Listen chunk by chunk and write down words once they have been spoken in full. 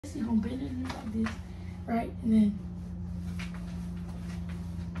You're gonna bend it like this, right? And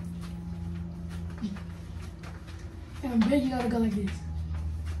then you gotta go like this.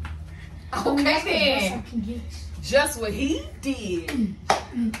 Okay then. Get Just what he did.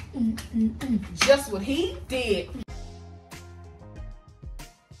 Just what he did.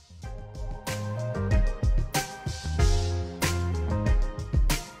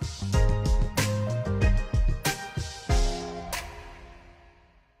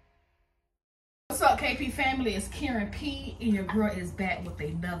 What's up, KP family? It's Karen P, and your girl is back with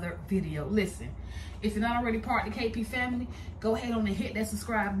another video. Listen, if you're not already part of the KP family, go ahead on and hit that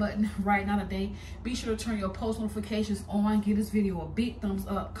subscribe button right now today. Be sure to turn your post notifications on. Give this video a big thumbs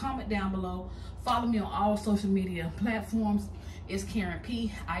up. Comment down below. Follow me on all social media platforms. It's Karen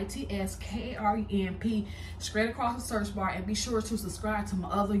P, ITSKARENP, straight across the search bar. And be sure to subscribe to my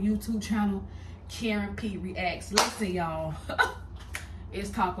other YouTube channel, Karen P Reacts. Listen, y'all. It's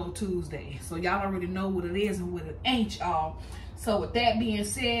Taco Tuesday, so y'all already know what it is and what it ain't, y'all. So with that being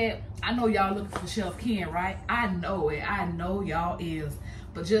said, I know y'all looking for Chef Ken, right? I know it. I know y'all is.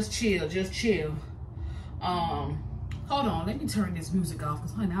 But just chill, just chill. Hold on, let me turn this music off,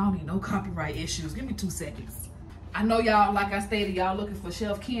 because honey, I don't need no copyright issues. Give me 2 seconds. I know y'all, like I stated, y'all looking for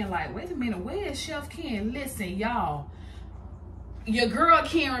Chef Ken. Like, wait a minute, where is Chef Ken? Listen, y'all, your girl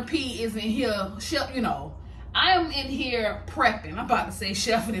Karen P is in here, chef, you know. I am in here prepping. I'm about to say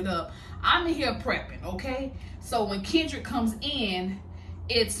chefing it up. I'm in here prepping, okay? So when Kendrick comes in,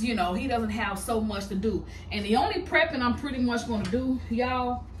 it's, you know, he doesn't have so much to do. And the only prepping I'm pretty much going to do,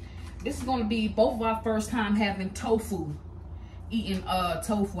 y'all, this is going to be both of our first time having tofu. Eating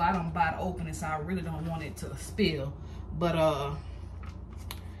tofu. I don't buy the opening, so I really don't want it to spill. But,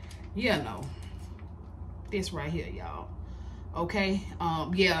 you know, this right here, y'all. Okay,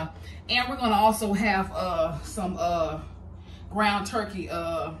 yeah, and we're gonna also have some ground turkey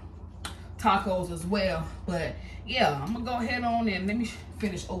tacos as well. But yeah, I'm gonna go ahead on and let me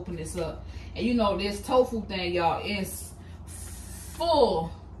finish open this up. And you know, this tofu thing, y'all, is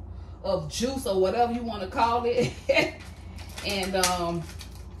full of juice or whatever you want to call it. And I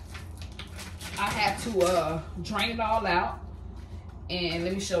have to drain it all out. And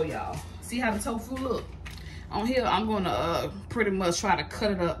let me show y'all. See how the tofu look? On here, I'm gonna pretty much try to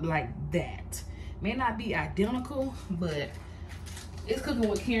cut it up like that. May not be identical, but it's cooking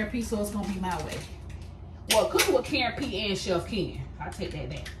with Karen P, so it's gonna be my way. Well, cooking with Karen P and Chef Ken. I'll take that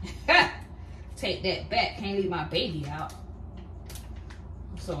back. Take that back. Can't leave my baby out.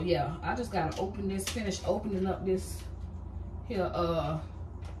 So yeah, I just gotta open this, finish opening up this here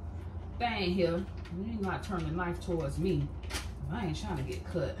thing here. You ain't not turn the knife towards me. I ain't trying to get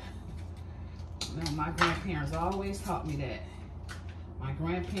cut. Now, my grandparents always taught me that. My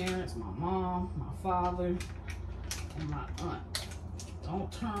grandparents, my mom, my father, and my aunt.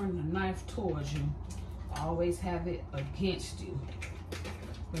 Don't turn the knife towards you. Always have it against you.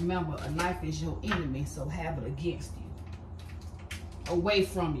 Remember, a knife is your enemy, so have it against you. Away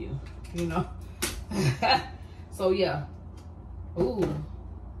from you, you know? So, yeah. Ooh.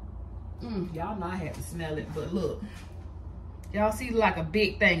 Y'all know I had to smell it, but look. Y'all see like a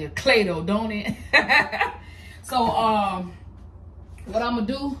big thing of Play-Doh, don't it? So, what I'm gonna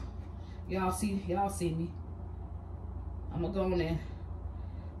do, y'all see me. I'm gonna go in and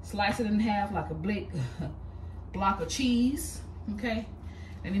slice it in half like a block of cheese, okay?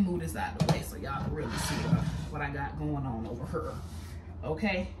 Let me move this out of the way so y'all can really see what I got going on over here,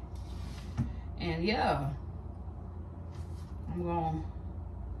 okay? And yeah, I'm gonna,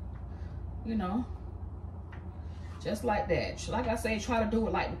 you know, just like that. Like I say, try to do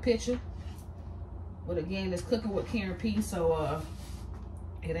it like the picture. But again, it's cooking with Karen P, so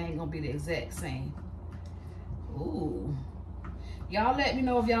it ain't gonna be the exact same. Ooh. Y'all let me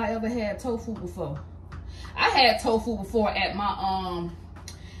know if y'all ever had tofu before. I had tofu before at my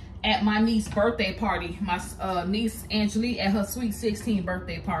niece's birthday party. My niece Angelique at her sweet 16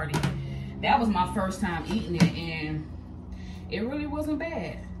 birthday party. That was my first time eating it, and it really wasn't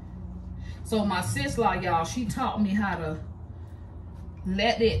bad. So my sister-in-law, y'all, she taught me how to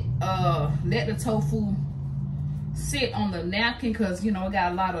let the tofu sit on the napkin, because, you know, it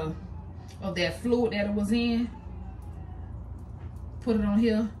got a lot of that fluid that it was in. Put it on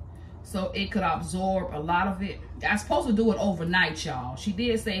here so it could absorb a lot of it. I'm supposed to do it overnight, y'all. She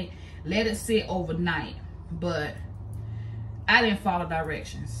did say let it sit overnight, but I didn't follow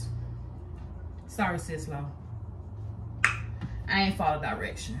directions. Sorry, sis-in-law. I ain't follow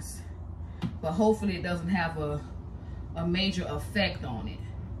directions. But hopefully it doesn't have a major effect on it.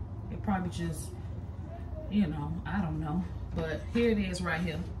 It probably just, you know, I don't know. But here it is right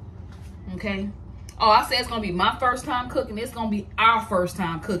here. Okay. Oh, I said it's gonna be my first time cooking. It's gonna be our first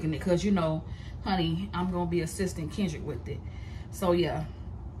time cooking it, because you know, honey, I'm gonna be assisting Kendrick with it. So yeah,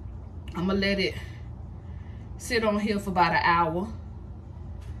 I'm gonna let it sit on here for about an hour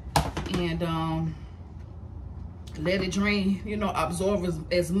and let it drain, you know, absorb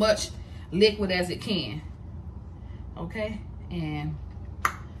as much liquid as it can. Okay, and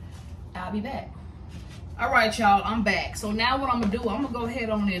I'll be back. All right, y'all, I'm back. So now what I'm gonna do, I'm gonna go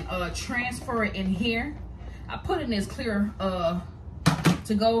ahead on and transfer it in here. I put it in this clear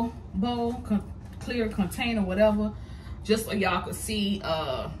to-go bowl, clear container, whatever, just so y'all could see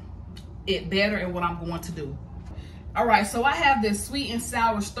it better and what I'm going to do. All right, so I have this sweet and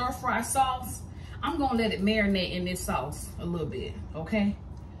sour stir-fry sauce. I'm gonna let it marinate in this sauce a little bit, okay?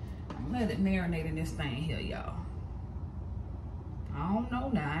 I'm gonna let it marinate in this thing here, y'all. I don't know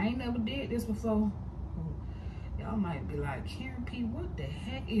now, I ain't never did this before. Y'all might be like, Karen P, what the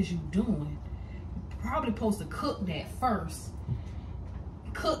heck is you doing? You're probably supposed to cook that first.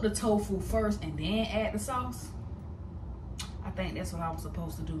 Cook the tofu first and then add the sauce. I think that's what I was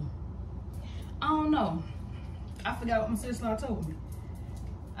supposed to do. I don't know. I forgot what my sister told me.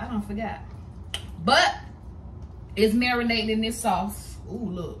 I don't forgot. But it's marinating in this sauce. Ooh,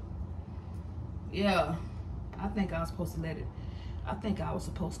 look. Yeah. I think I was supposed to let it. I think I was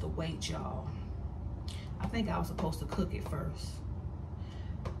supposed to wait, y'all. I think I was supposed to cook it first.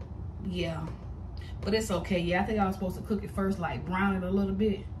 Yeah. But it's okay. Yeah, I think I was supposed to cook it first, like brown it a little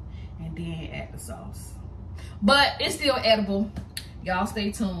bit, and then add the sauce. But it's still edible. Y'all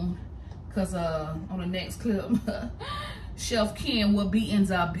stay tuned, because on the next clip, Chef Ken will be in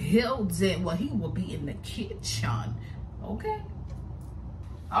the building. Well, he will be in the kitchen. Okay.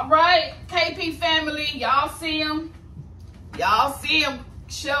 All right, KP family. Y'all see him? Y'all see him,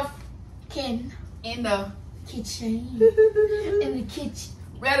 Chef Ken. In the kitchen. In the kitchen.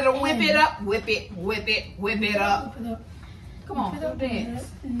 Ready to whip it up? Whip it, whip it, whip it up. Whip it up. Come on, Whip it up,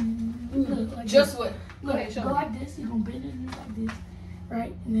 dance. Look, like Just this. what? Look, Go ahead, show go me. like this. You're gonna bend it like this,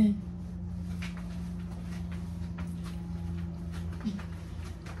 right? And then.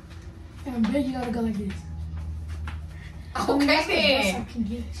 And then you gotta go like this. So Okay that's the best I then. can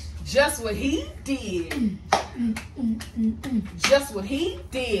get. Just what he did. Just what he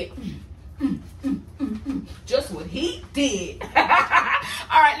did. Just what he did.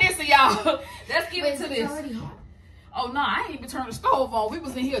 All right, listen, y'all. Let's get into It's this. already hot. Oh no, I ain't even turned the stove on. We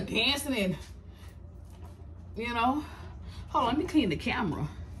was in here dancing and, you know. Hold on, let me clean the camera.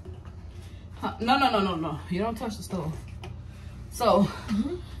 No. You don't touch the stove. So,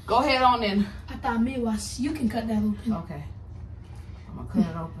 go ahead on and. I thought maybe you can cut that open. Okay. I'm gonna cut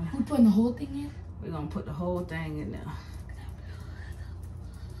it open. We're putting the whole thing in? We're gonna put the whole thing in there.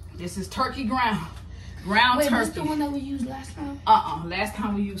 This is turkey ground. Ground Wait, turkey. that's the one that we used last time? Last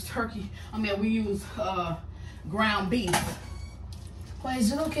time we used turkey. I mean, we used ground beef. Wait,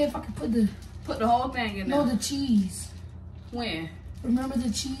 is it okay if I can Put the whole thing in there. No, the cheese. When? Remember the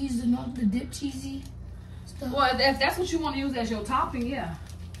cheese, the dip cheesy stuff? Well, if that's what you want to use as your topping, yeah.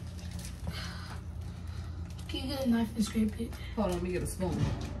 Can you get a knife and scrape it? Hold on, let me get a spoon.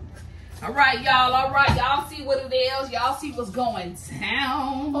 All right, y'all. All right, y'all see what it is. Y'all see what's going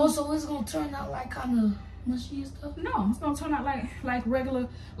down. Oh, so it's gonna turn out like kind of mushy and stuff? No, it's gonna turn out like regular,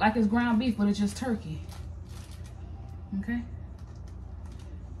 like it's ground beef, but it's just turkey. Okay.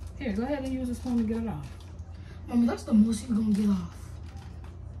 Here, go ahead and use a spoon to get it off. Mommy, that's the most you're gonna get off.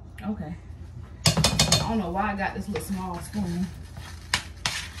 Okay. I don't know why I got this little small spoon.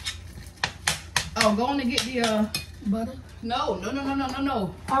 Oh, go on and get the Butter? No.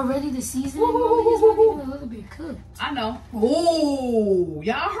 Already the seasoning? Woo, woo, Mommy, it's woo, not woo, even a little bit cooked. I know. Ooh,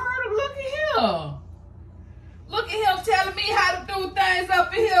 y'all heard him. Look at him. Look at him telling me how to do things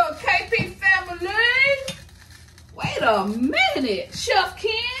up in here, KP family. Wait a minute, Chef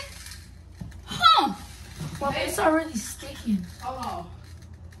Ken. Huh? Well, it's already sticking. Hold on.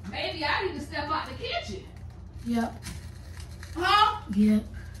 Maybe I need to step out the kitchen. Yep. Huh? Yep.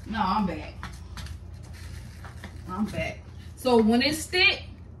 No, I'm back. I'm back. So when it stick,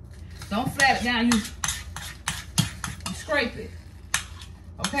 don't flat it down. You scrape it.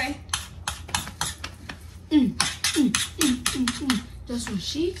 Okay? That's what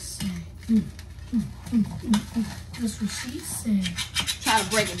she said. That's what she said. Trying to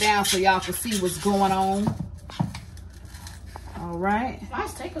break it down so y'all can see what's going on. All right. Why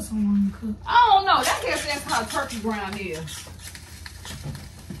is it taking so long to cook? I don't know. That's how turkey ground is.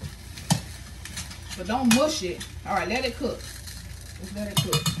 But don't mush it. All right, let it cook. Just let it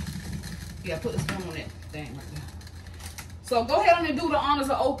cook. Yeah, put the spoon on that thing right there. So go ahead and do the honors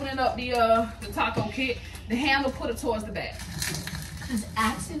of opening up the taco kit. The handle, put it towards the back. Because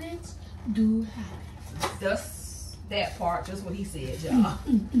accidents do have. Just that part, just what he said, y'all.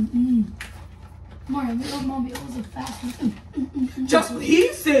 Mario, we love mommy. It was a fast one. Just what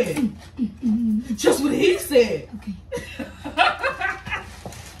he said. Just what he said. Okay.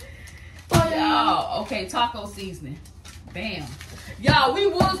 Y'all, okay, taco seasoning. Bam. Y'all, we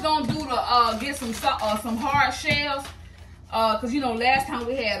was gonna do the get some hard shells. Cause you know last time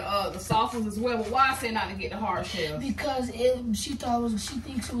we had the soft ones as well, but why I said not to get the hard shells? Because she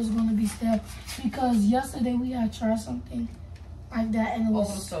thinks it was gonna be stale. Because yesterday we had tried something like that and it was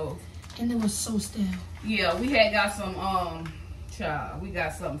over the stove. And it was so stale. Yeah, we had got some we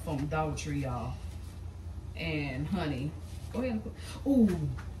got something from Dollar Tree, y'all. And honey. Go ahead and put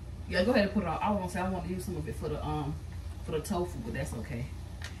yeah, go ahead and put it on. I want to use some of it for the tofu, but that's okay.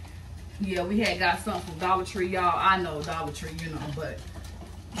 Yeah, we had got something from Dollar Tree, y'all. I know Dollar Tree, you know, but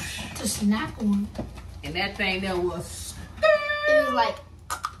to snack on. And that thing there was it was like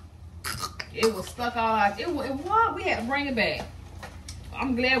it was stuck all like it was. We had to bring it back.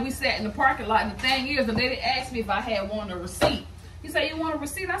 I'm glad we sat in the parking lot. And the thing is, the lady asked me if I had wanted a receipt. He said, "You want a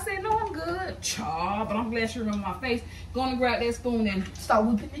receipt?" I said, "No, I'm good." Chaw, but I'm glad she remembered my face. Going to grab that spoon and start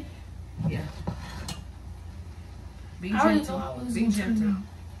whipping it. Yeah. Be gentle. Be gentle.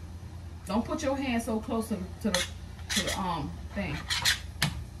 Don't put your hand so close to the thing.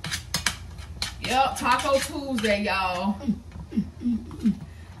 Yep, Taco Tuesday, y'all.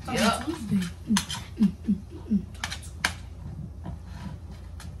 Yep.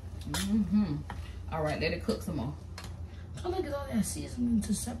 All right, let it cook some more. I like all that seasoning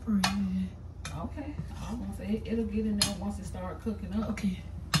to separate it. Okay. I was gonna say it'll get in there once it start cooking up. Okay.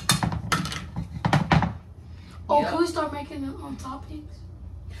 Oh, can we start making the toppings?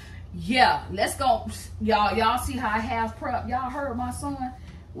 Yeah, let's go. Y'all see how I have prep? Y'all heard my son?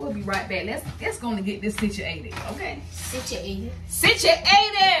 We'll be right back. Let's gonna get this situated, okay? Situated.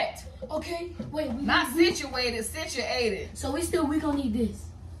 Situated! Okay, wait. Not situated, situated. So we gonna need this.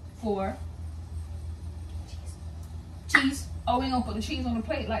 For? Cheese. Oh, we gonna put the cheese on the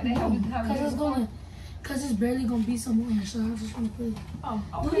plate like that? Cause it's barely gonna be some more, so I just wanna put it. Oh,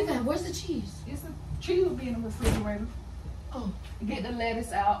 okay. Where's the cheese? Cheese will be in the refrigerator. Oh. Get the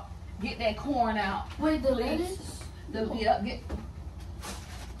lettuce out. Get that corn out. Wait, the lettuce?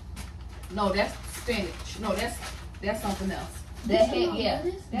 No, that's spinach. No, that's something else. That is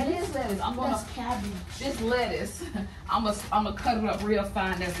lettuce. That's cabbage. This lettuce, I'm gonna cut it up real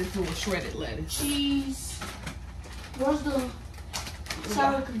fine as if it was shredded lettuce. Cheese. Where's the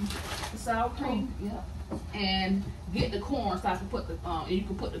sour cream? The sour cream, yeah. And get the corn so I can put the you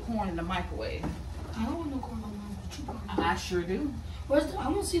can put the corn in the microwave. I don't want no corn on mine. I sure do. I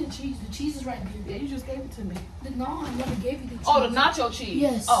don't see the cheese. The cheese is right there. Yeah, you just gave it to me. No, I never gave you the cheese. Oh, the nacho cheese.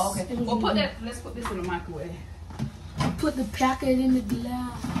 Yes. Oh, okay. Well, let's put this in the microwave. Put the packet in the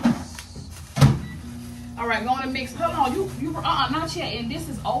glass. All right, going to mix. Hold on, you not yet. And this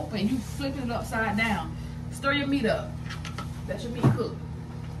is open. You flipping it upside down. Stir your meat up. Let your meat cook.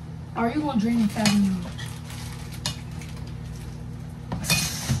 Are you gonna drain the cabbage?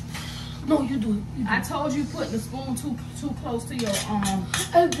 No, you do it. I told you put the spoon too close to your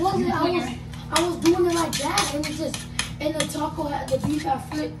It wasn't. I was doing it like that, and the beef had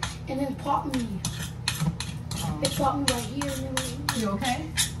flipped, and then popped me. It popped me right here, and then right here. You okay?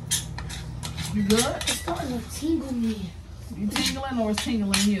 You good? It's starting to tingle me. You tingling or it's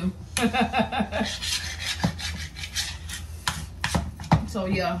tingling you? So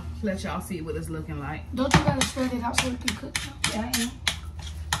yeah, let y'all see what it's looking like. Don't you gotta spread it out so it can cook now? Yeah,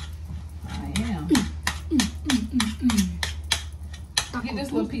 I am. Get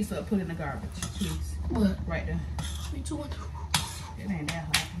this little piece up, put it in the garbage, please. What? Right there. 3, 2, 1. It ain't that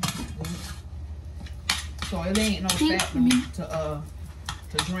hot. So it ain't no fat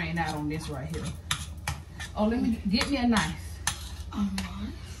to drain out on this right here. Oh, get me a knife.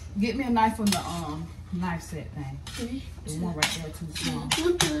 Get me a knife from the knife set thing. The one right there too small.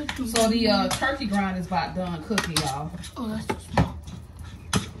 So the turkey grind is about done cooking, y'all. Oh, that's too small.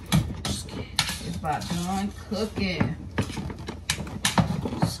 It's about done cooking.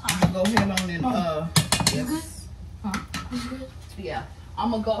 I'm gonna go ahead on and yes. Huh? Yeah.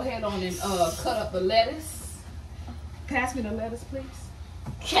 I'm gonna go ahead on and cut up the lettuce. Pass me the lettuce, please.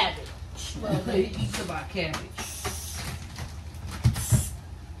 Cabbage. Well, they eat about cabbage.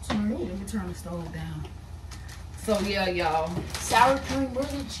 Sorry. Let me turn the stove down. So yeah, y'all. Sour cream,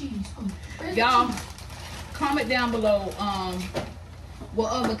 where's the cheese? Y'all, comment down below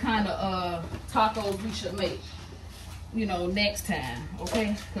what other kind of tacos we should make. You know, next time,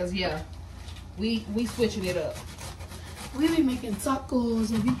 okay? Cause yeah, we switching it up. We be making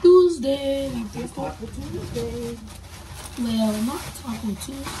tacos every Tuesday. Taco Tuesday. Well, not taco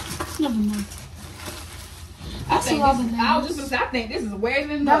too. Never mind. I was just gonna say, I think this is way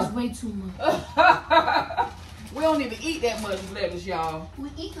than enough. That's way too much. We don't even eat that much lettuce, y'all. We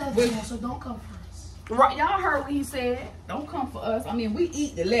eat lettuce, so don't come for us. Right, y'all heard what he said. Don't come for us. I mean, we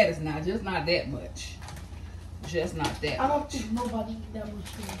eat the lettuce now, just not that much. Just not that I don't much. think nobody eat that much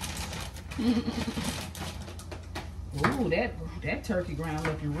lettuce. Ooh, that turkey ground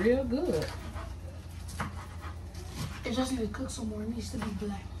looking real good. It just needs to cook some more. It needs to be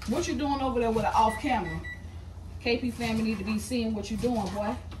black. What you doing over there with an off camera? KP family need to be seeing what you doing,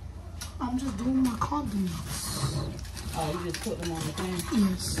 boy. I'm just doing my condiments. Oh, you just put them on the thing?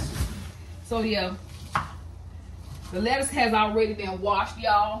 Yes. So yeah, the lettuce has already been washed,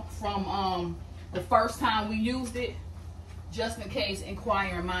 y'all, from the first time we used it, just in case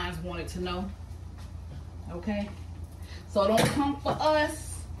inquiring minds wanted to know. Okay? So don't come for us.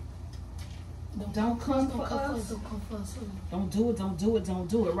 Don't come for us. Don't do it, don't do it, don't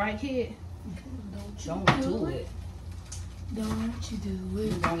do it. Right, kid? Don't do it. Don't you do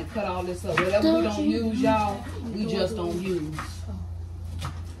it. We're gonna cut all this up. Whatever we don't use, y'all, we just don't use.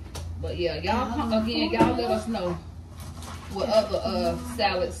 But yeah, y'all come again, y'all let us know what other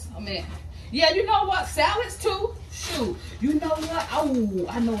salads. I mean, yeah, you know what? Salads too. Shoot. You know what? Oh,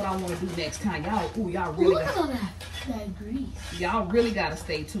 I know what I want to do next time. Y'all, y'all really look at all that grease. Y'all really gotta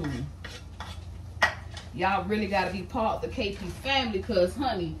stay tuned. Y'all really gotta be part of the KP family, cause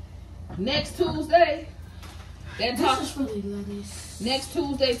honey, next Tuesday, next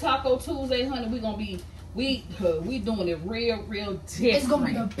Tuesday, Taco Tuesday, honey, we gonna be we doing it real different. It's gonna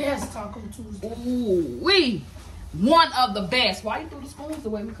be the best Taco Tuesday. Ooh, one of the best. Why you threw the spoons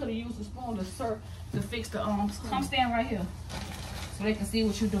away? We could have used the spoon to fix the Come stand right here, so they can see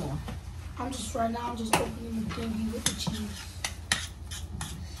what you're doing. I'm just opening the thingy with the cheese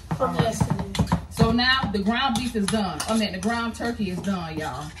from yesterday. So now the ground beef is done. I mean, the ground turkey is done,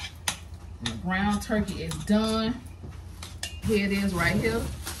 y'all. The ground turkey is done. Here it is right here.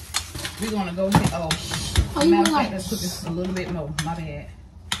 We're gonna go ahead. Matter of fact, let's put this a little bit more. My bad.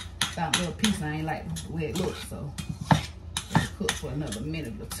 Found a little piece. I ain't like the way it looks, so let's cook for another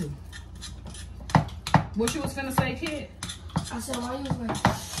minute or two. What you was finna say, kid? I said, why you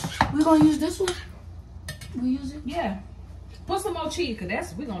like? We gonna use this one? We use it? Yeah. Put some more cheese,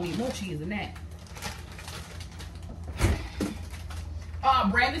 cause we're gonna need more cheese than that.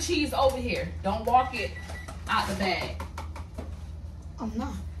 Bring the cheese over here. Don't walk it out the bag. I'm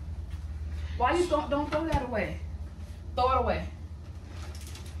not. Why you don't throw that away? Throw it away.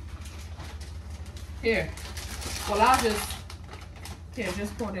 Here. Well,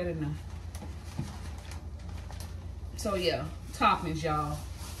 just pour that in there. So yeah, toppings, y'all.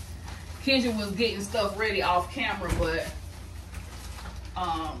 Kendra was getting stuff ready off camera, but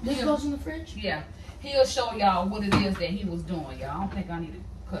this goes in the fridge? Yeah. He'll show y'all what it is that he was doing, y'all. I don't think I need to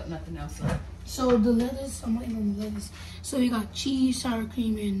cut nothing else up. So the lettuce, I'm waiting on the lettuce. So you got cheese, sour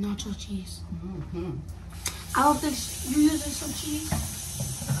cream, and nacho cheese. I don't think you using some cheese.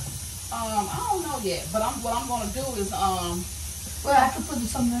 I don't know yet, but what I'm gonna do is well, I can put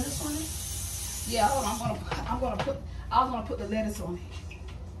some lettuce on it. Yeah, hold on. I was gonna put the lettuce on it.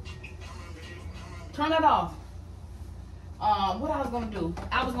 Turn that off. What I was gonna do?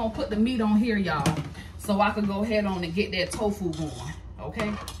 I was gonna put the meat on here, y'all, so I could go ahead on and get that tofu going.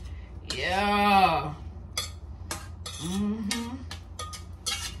 Okay? Yeah.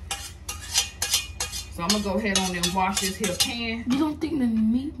 So I'm gonna go ahead on and wash this here pan. You don't think the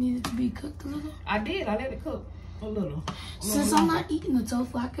meat needed to be cooked a little? I did. I let it cook a little. Since I'm not eating the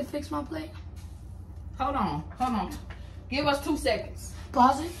tofu, I can fix my plate. Hold on. Give us 2 seconds.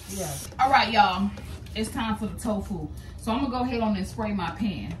 Pause it? Yeah. All right, y'all. It's time for the tofu. So I'm gonna go ahead on and spray my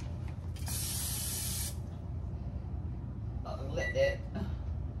pan. Let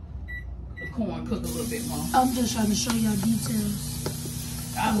the corn cook a little bit more. I'm just trying to show y'all details.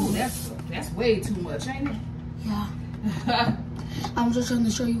 Oh, that's way too much, ain't it? Yeah. I'm just trying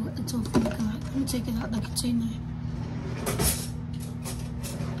to show you what the tofu looks like. Let me take it out the container.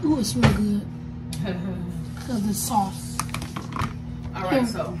 Ooh, it smells good. Because of the sauce. All right,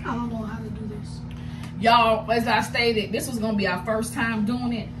 so I don't know how to do this. Y'all, as I stated, this was gonna be our first time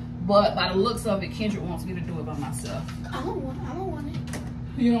doing it, but by the looks of it, Kendrick wants me to do it by myself. I don't want it.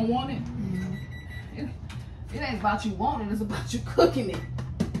 You don't want it? No. It ain't about you wanting it, it's about you cooking it.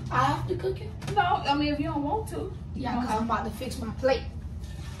 I have to cook it? No, I mean if you don't want to. Yeah, because I'm about to fix my plate.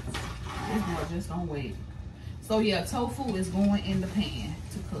 This boy just don't wait. So yeah, tofu is going in the pan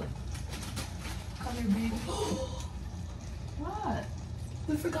to cook. Come here, baby. What?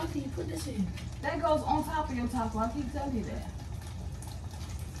 We forgot that you put this in. That goes on top of your taco. I keep telling you that.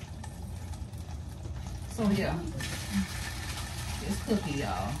 So yeah. It's cooking,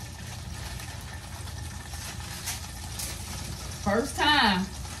 y'all. First time.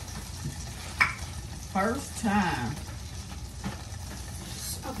 First time.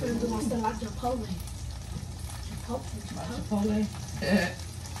 I'm gonna do my stuff like Chipotle. Chipotle.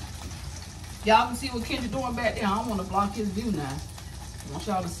 Y'all can see what Kendra doing back there. I don't want to block his view now. I want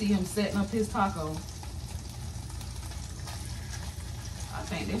y'all to see him setting up his taco. I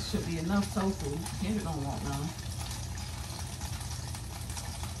think this should be enough tofu. Kendra don't want none.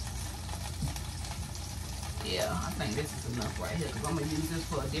 Yeah, I think this is enough right here because I'm going to use this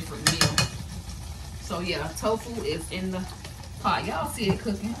for a different meal. So yeah, tofu is in the pot. Y'all see it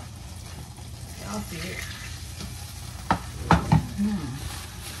cooking. Y'all see it.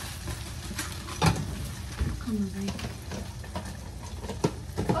 Come on, baby.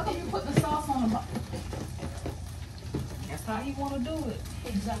 Look at you put the sauce on the bottom. That's how you want to do it.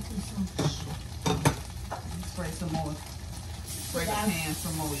 Exactly so. Spray some more. Spray the pan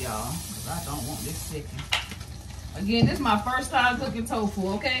some more, y'all. Because I don't want this sticking. Again, this is my first time cooking tofu,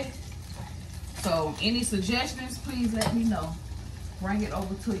 okay? So, any suggestions, please let me know. Bring it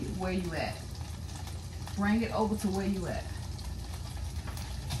over to you, where you at. Bring it over to where you at.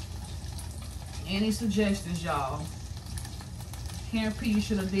 Any suggestions, y'all? Karen P, you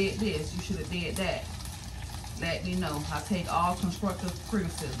should have did this. You should have did that. Let me know. I take all constructive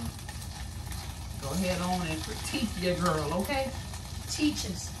criticism. Go ahead on and critique your girl, okay? Teach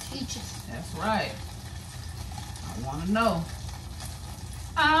us. Teach us. That's right. I want to know.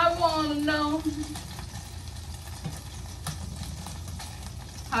 I want to know.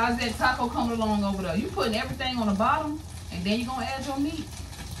 How's that taco coming along over there? You putting everything on the bottom and then you're going to add your meat?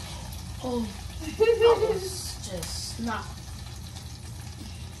 Oh, I was just not.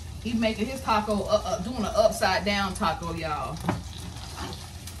 He making his taco, doing an upside down taco, y'all.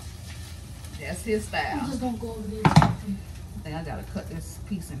 That's his style. I'm just going to go over this. I think I got to cut this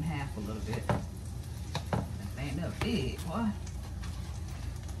piece in half a little bit. That thing up big, boy.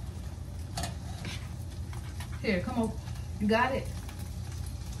 Here, come on. You got it?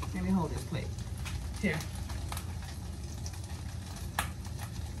 Let me hold this plate. Here.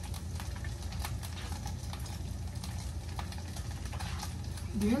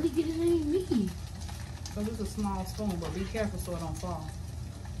 Barely get it in me. So this is a small spoon, but be careful so it don't fall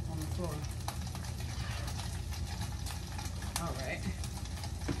on the floor. All right.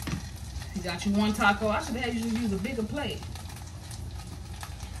 You got you one taco. I should have had you just use a bigger plate.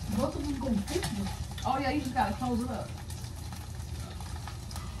 Both of them going to fit me. Oh yeah, you just gotta close it up.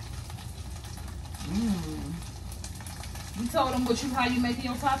 You told them how you making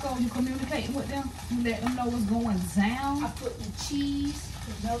your taco. You communicating with them. You let them know what's going down. I put the cheese,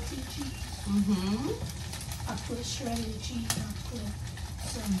 the melted cheese. I put shredded cheese. I put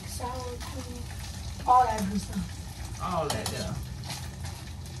some sour cream. All that good stuff. All that there.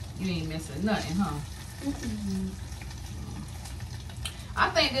 You ain't missing nothing, huh? I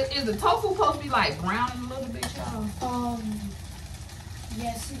think is the tofu supposed to be like browning a little bit, y'all?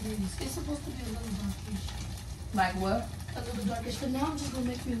 Yes, it is. It's supposed to be a little darkish. Like what? A little darkish. But now I'm just gonna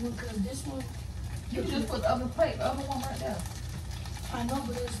make me one because this one. You just put the other plate, the other one right there. I know,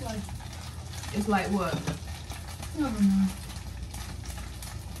 but it's like. It's like what? Never mind.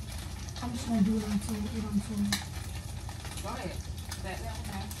 I'm just gonna do it until Go ahead.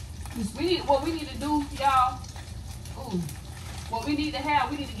 What we need to do, y'all. Ooh. What we need to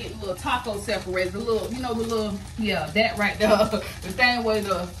have, we need to get a little taco separator, the little, you know, the little, yeah, that right there. The thing where you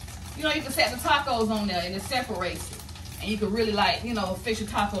know, you can set the tacos on there and it separates it. And you can really like, you know, fix your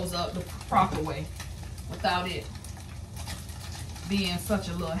tacos up the proper way without it being such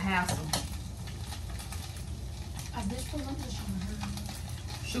a little hassle. At this point, I'm just trying to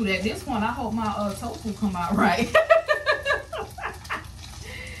hurry. Shoot, at this point, I hope my tofu come out right.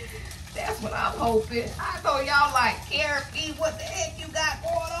 That's what I'm hoping. I know y'all like, Karen P, what the heck you got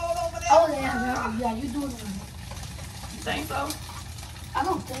going on over there? Oh, yeah, you doing it right. You think so? I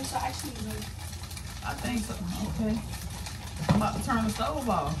don't think so, actually. Like, I think so. Okay. I'm about to turn the stove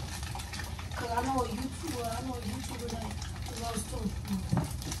off. Because I know a YouTuber that loves tofu.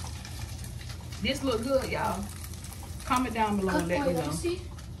 This look good, y'all. Comment down below and let me know. See?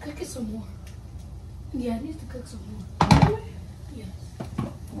 Cook it some more. Yeah, it needs to cook some more. Really? Yes.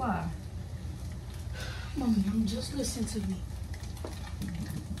 Why? Mommy, I'm just listening to me.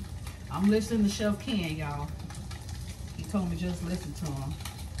 I'm listening to Chef Ken, y'all. He told me just listen to him.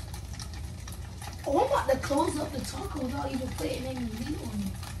 Oh, I'm about to close up the taco without even putting any meat on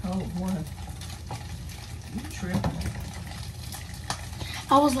it. Oh, boy. You tripping.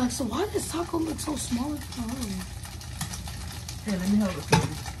 I was like, so why does taco look so small? Here, let me hold it for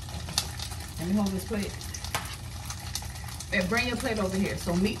you. Let me hold this plate. And bring your plate over here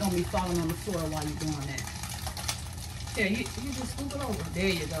so meat don't be falling on the floor while you're doing that. Here, you just scoop it over. There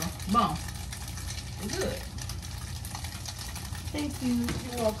you go. Boom. Good. Thank you.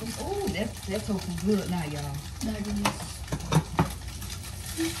 You're welcome. Oh, that tofu good now, y'all. That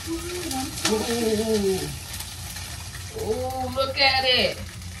is. Oh, look at it.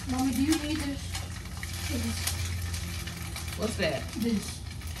 Mommy, do you need this? What's that? This.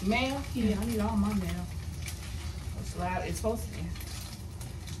 Mail? Yeah, I need all my mail. Slide. It's supposed to be.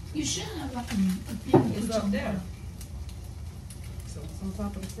 You should have like a thing. It's up there. So it's on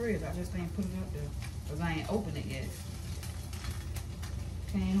top of the fridge. I just ain't put it up there because I ain't opened it yet.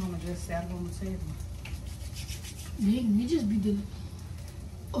 Came home and just sat it on the table. Dang, you just be doing.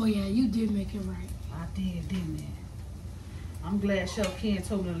 Oh yeah, you did make it right. I did, didn't I? I'm glad Chef Ken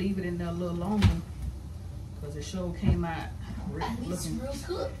told me to leave it in there a little longer because the show came out looking real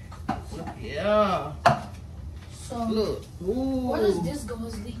good. Yeah. So look. Ooh. Where does this go?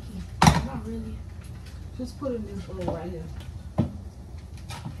 It's leaky. Not really. Just put it in this bowl right here.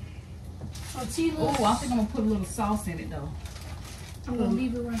 Tortillas. Oh, I think I'm gonna put a little sauce in it though. I'm gonna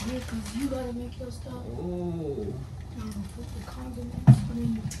leave it right here because you gotta make your stuff. Oh. I'm gonna put the condiments. I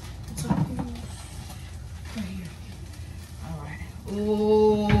mean, the toppings right here. All right.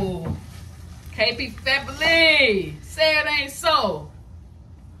 Oh. KP family. Say it ain't so.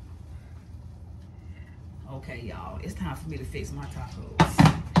 Okay, y'all. It's time for me to fix my tacos.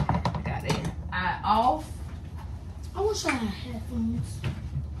 I got that eye off. I wish I had headphones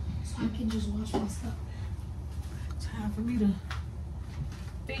so I can just watch my stuff. Time for me to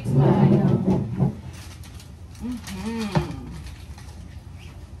fix mine, y'all.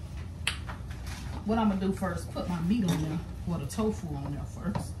 What I'm gonna do first, put my meat on there. Well, the tofu on there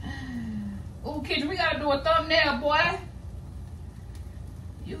first. Oh, kids, we gotta do a thumbnail, boy.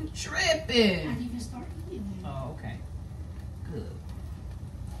 You tripping. I didn't even start eating. Oh, okay. Good.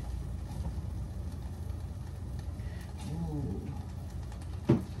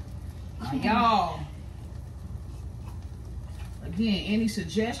 Ooh. Now, y'all. Again, any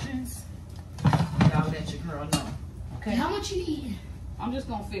suggestions? Y'all let your girl know. Okay. How much you eating? I'm just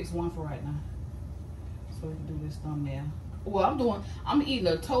gonna fix one for right now, so we can do this thumbnail. Well, I'm eating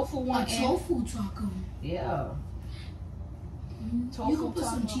a tofu one. A tofu taco. Yeah. Tofu you can put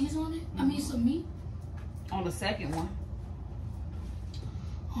some cheese on it? I mean, some meat? On the second one.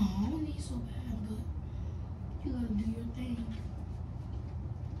 Oh, I don't need so bad, but you gotta do your thing.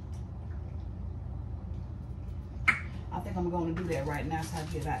 I think I'm going to do that right now so I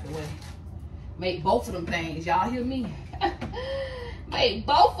get out the way. Make both of them things. Y'all hear me? Make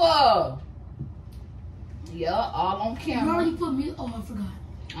both of them. Yeah, all on camera. You already put meat. Oh, I forgot.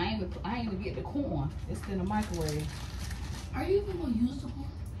 I ain't even get the corn. It's in the microwave. Are you even gonna use the corn?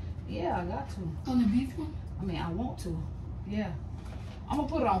 Yeah, I got to. On the beef one? I mean, I want to. Yeah. I'm gonna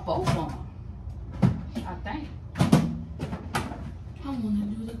put it on both of them. I think. I wanna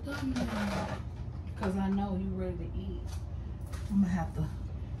do the thumbnail. Cause I know you ready to eat. I'm gonna have to.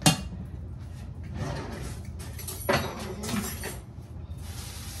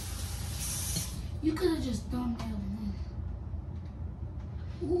 You could have just thumbnailed one.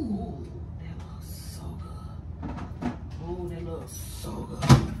 Ooh, that looks so good. Ooh, that looks so good.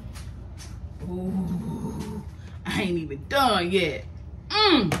 Ooh, I ain't even done yet.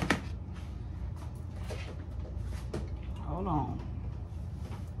 Hold on.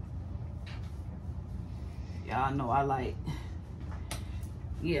 Y'all know I like,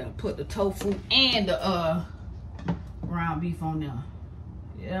 yeah, put the tofu and the ground beef on there.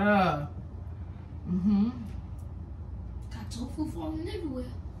 Yeah. Got tofu falling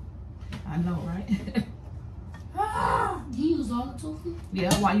everywhere. I know, right? You use all the tofu?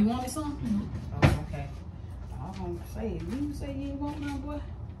 Yeah, why you wanted some? Mm-hmm. Oh, okay. I was gonna say, you say you ain't want none, boy.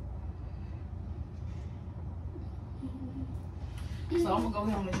 So I'm gonna go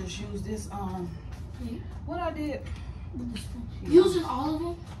ahead and just use this, what I did. Using all of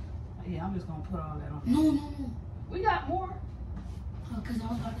them? Yeah, I'm just gonna put all that on. No. We got more. Because I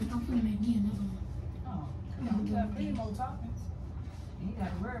was about to, I'm gonna make me another one. Oh, we got plenty more toppings. You ain't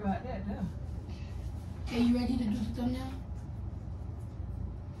gotta worry about that, though. Okay, you ready to do the thumbnail?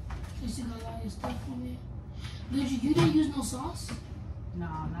 You still got a lot of your stuff on there. You didn't use no sauce? No,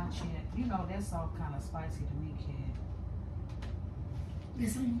 not yet. You know, that sauce kind of spicy to me, kid.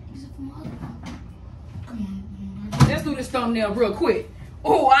 Get some from my other one. Come on. Let's do this thumbnail real quick.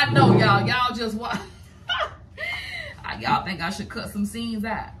 Oh, I know, y'all. Y'all just watch. Y'all think I should cut some scenes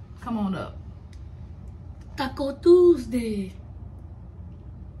out? Come on up. Taco Tuesday.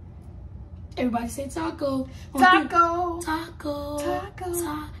 Everybody say taco. Taco. Taco.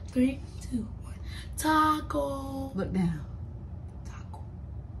 Taco. 3, 2, 1. Taco. Look down.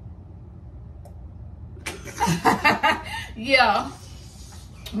 Yeah.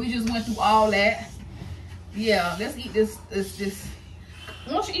 We just went through all that. Yeah, let's eat this.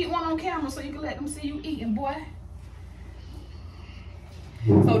 Why don't you eat one on camera so you can let them see you eating, boy?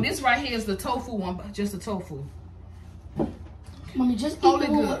 So this right here is the tofu one, but just the tofu. Mommy, just eat Hold it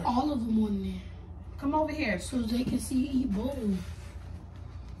all good. of them on there. Come over here. So they can see you eat both.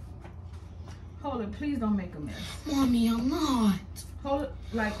 Hold it. Please don't make a mess. Mommy, I'm not. Hold it.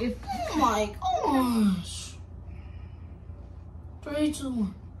 Like if. Oh my gosh. 3, 2,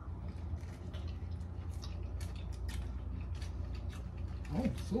 1. Oh,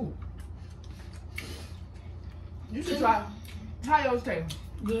 food. You should try. How yours taste?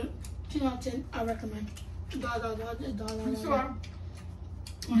 Good. 10 out of 10. I recommend. You sure?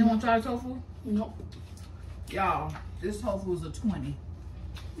 You want to try tofu? Nope. Y'all, this tofu is a 20.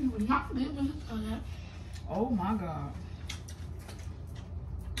 You would not be able to try that. Oh my God.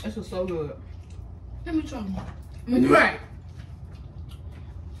 This is so good. Let me try one. Right.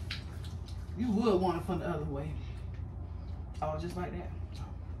 You would want it from the other way. Oh, just like that.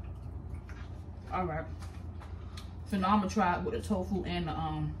 All right. So now I'm gonna try it with the tofu and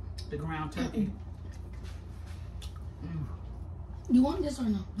the ground turkey. You want this or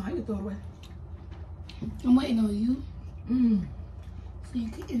no? No, you can throw it away. I'm waiting on you. So you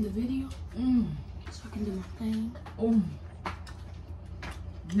can end the video. So I can do my thing.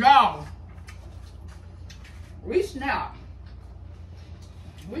 Y'all. Reach now.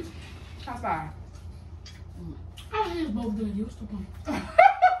 Reach. High five. Our hands both good. Use the one.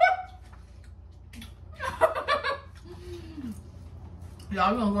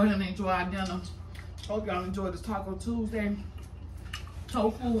 Y'all, we're gonna go ahead and enjoy our dinner. Hope y'all enjoyed this Taco Tuesday.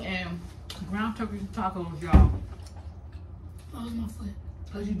 Tofu and ground turkey tacos, y'all. That was my foot.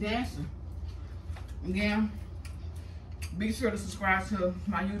 Cause you dancing. Again, be sure to subscribe to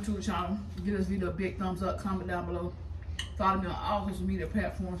my YouTube channel. Give this video a big thumbs up. Comment down below. Follow me on all social media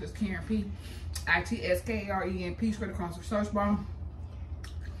platforms. It's Karen P. ITSKRENP straight across the search bar.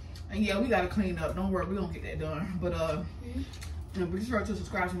 And yeah, we gotta clean up. Don't worry, we gonna get that done. But and be sure to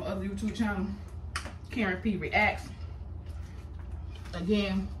subscribe to my other YouTube channel, Karen P Reacts.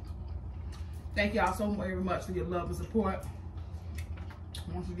 Again, thank y'all so very much for your love and support.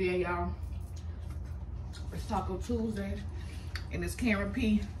 Once again, y'all, it's Taco Tuesday, and it's Karen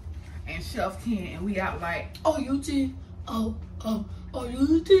P and Chef Ken, and we out like O-U-T.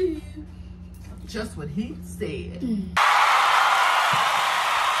 O-U-T. just what he said.